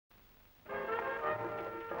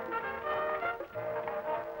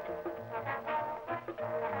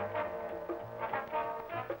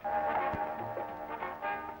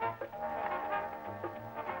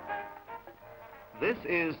This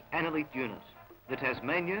is an elite unit, the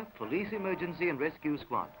Tasmania Police Emergency and Rescue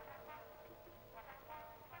Squad.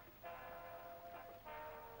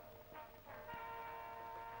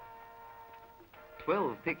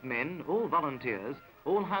 "12 picked men, all volunteers,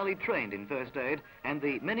 all highly trained in first aid and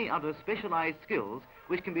the many other specialised skills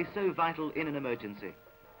which can be so vital in an emergency.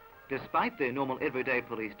 Despite their normal everyday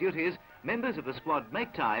police duties, members of the squad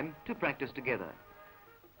make time to practice together.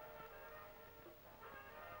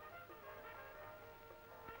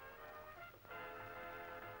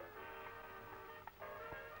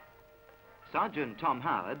 Sergeant Tom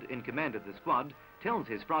Howard, in command of the squad, tells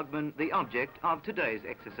his frogmen the object of today's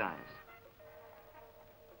exercise.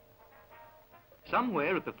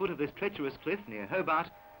 Somewhere at the foot of this treacherous cliff near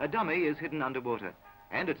Hobart, a dummy is hidden underwater,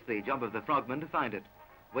 and it's the job of the frogmen to find it.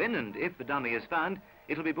 When and if the dummy is found,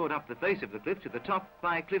 it'll be brought up the face of the cliff to the top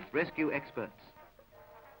by cliff rescue experts.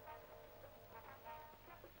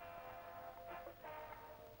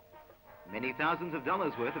 Many thousands of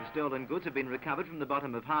dollars worth of stolen goods have been recovered from the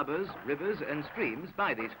bottom of harbours, rivers and streams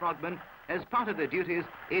by these frogmen as part of their duties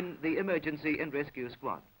in the Emergency and Rescue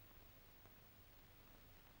Squad.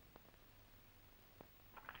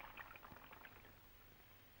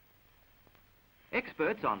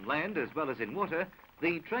 Experts on land as well as in water,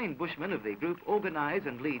 the trained bushmen of the group organise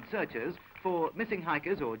and lead searches for missing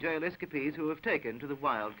hikers or jail escapees who have taken to the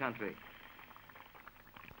wild country.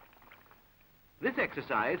 This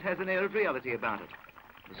exercise has an air of reality about it.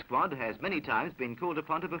 The squad has many times been called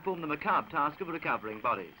upon to perform the macabre task of recovering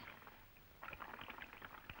bodies.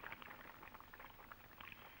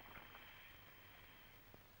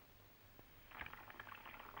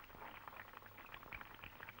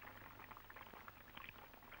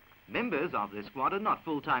 Members of this squad are not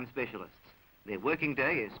full-time specialists. Their working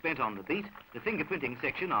day is spent on the beat, the fingerprinting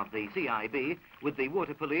section of the CIB, with the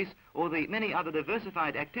water police, or the many other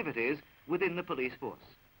diversified activities within the police force.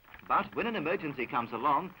 But when an emergency comes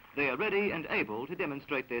along, they are ready and able to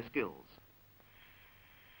demonstrate their skills.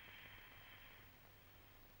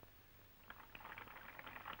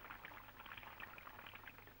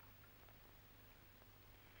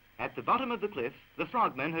 At the bottom of the cliff, the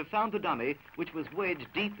frogmen have found the dummy, which was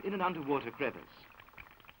wedged deep in an underwater crevice.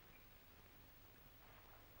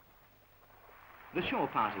 The shore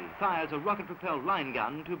party fires a rocket-propelled line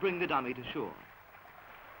gun to bring the dummy to shore.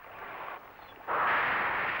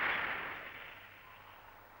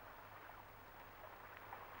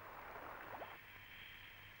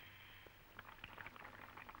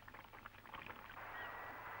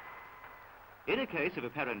 In a case of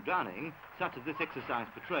apparent drowning, such as this exercise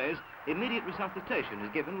portrays, immediate resuscitation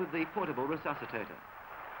is given with the portable resuscitator.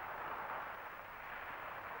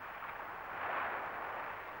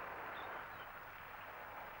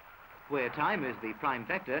 Where time is the prime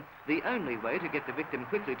factor, the only way to get the victim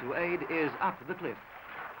quickly to aid is up the cliff.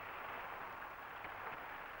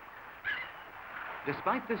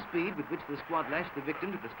 Despite the speed with which the squad lashed the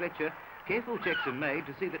victim to the stretcher, careful checks are made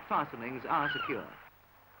to see that fastenings are secure.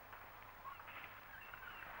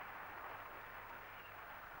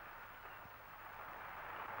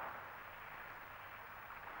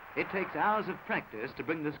 It takes hours of practice to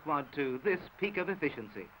bring the squad to this peak of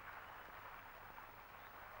efficiency.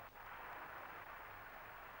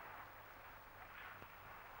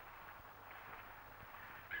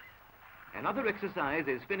 Another exercise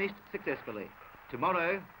is finished successfully.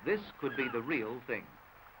 Tomorrow, this could be the real thing.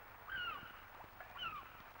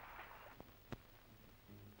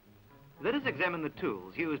 Let us examine the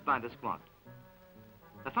tools used by the squad.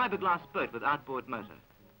 A fiberglass boat with outboard motor.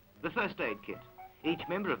 The first aid kit. Each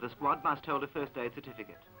member of the squad must hold a first aid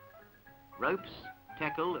certificate. Ropes,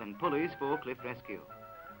 tackle and pulleys for cliff rescue.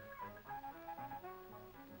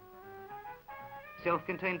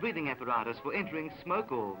 Self-contained breathing apparatus for entering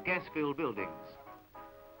smoke or gas-filled buildings.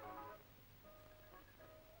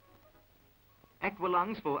 Aqua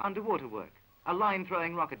lungs for underwater work. A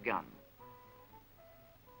line-throwing rocket gun.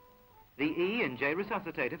 The E and J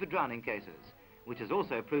resuscitator for drowning cases, which has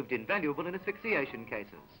also proved invaluable in asphyxiation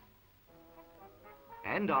cases.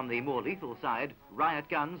 And on the more lethal side, riot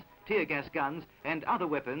guns, tear gas guns and other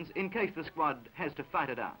weapons in case the squad has to fight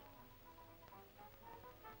it out.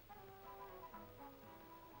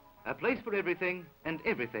 A place for everything and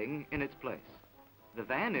everything in its place. The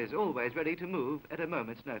van is always ready to move at a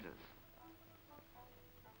moment's notice.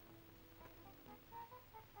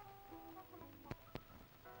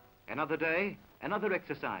 Another day, another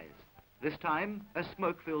exercise. This time, a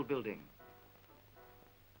smoke-filled building.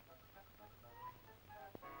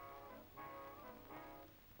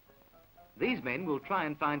 These men will try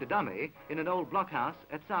and find a dummy in an old blockhouse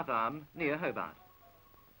at South Arm near Hobart.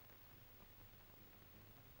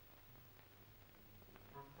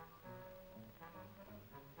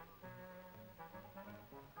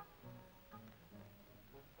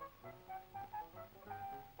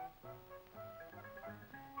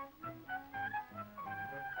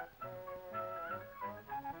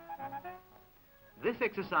 This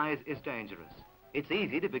exercise is dangerous. It's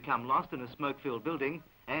easy to become lost in a smoke-filled building,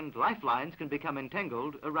 and lifelines can become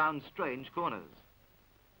entangled around strange corners.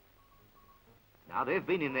 Now, they've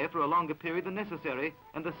been in there for a longer period than necessary,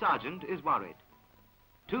 and the sergeant is worried.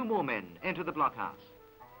 2 more men enter the blockhouse.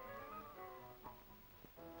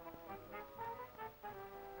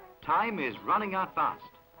 Time is running out fast.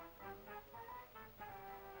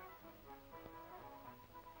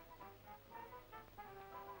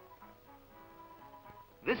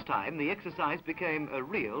 This time, the exercise became a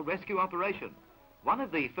real rescue operation. One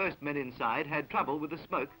of the first men inside had trouble with the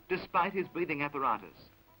smoke despite his breathing apparatus.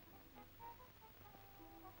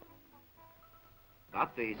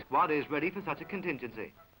 But the squad is ready for such a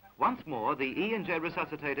contingency. Once more, the E&J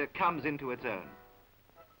resuscitator comes into its own.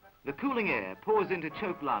 The cooling air pours into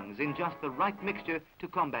choked lungs in just the right mixture to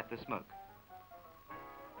combat the smoke.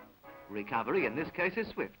 Recovery in this case is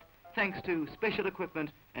swift, thanks to special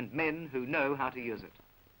equipment and men who know how to use it.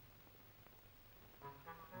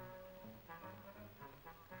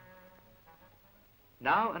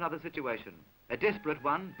 Now another situation, a desperate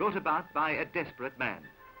one brought about by a desperate man.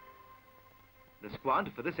 The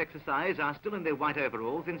squad for this exercise are still in their white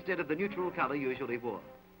overalls instead of the neutral colour usually worn.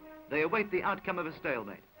 They await the outcome of a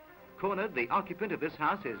stalemate. Cornered, the occupant of this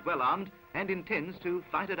house is well armed and intends to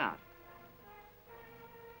fight it out.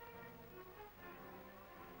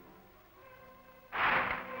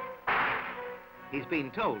 He's been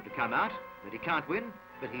told to come out, that he can't win,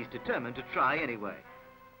 but he's determined to try anyway.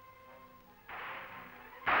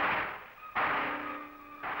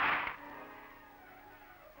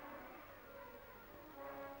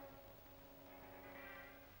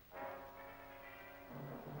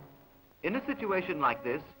 In a situation like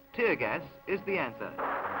this, tear gas is the answer.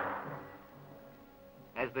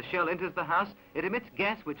 As the shell enters the house, it emits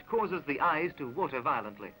gas which causes the eyes to water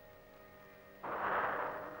violently.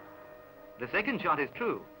 The second shot is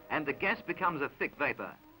true, and the gas becomes a thick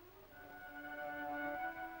vapor.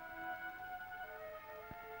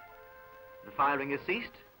 The firing has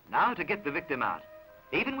ceased. Now to get the victim out.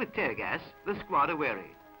 Even with tear gas, the squad are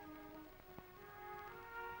wary.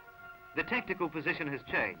 The tactical position has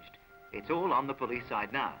changed. It's all on the police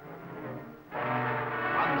side now.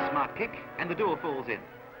 One smart kick and the door falls in.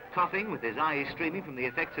 Coughing, with his eyes streaming from the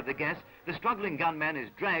effects of the gas, the struggling gunman is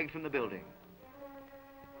dragged from the building.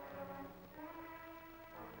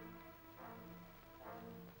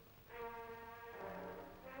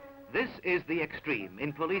 This is the extreme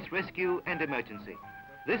in police rescue and emergency.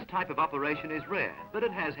 This type of operation is rare, but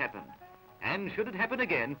it has happened. And should it happen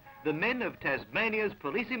again, the men of Tasmania's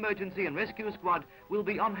Police Emergency and Rescue Squad will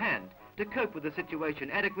be on hand to cope with the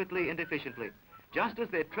situation adequately and efficiently, just as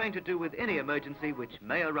they're trained to do with any emergency which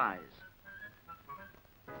may arise.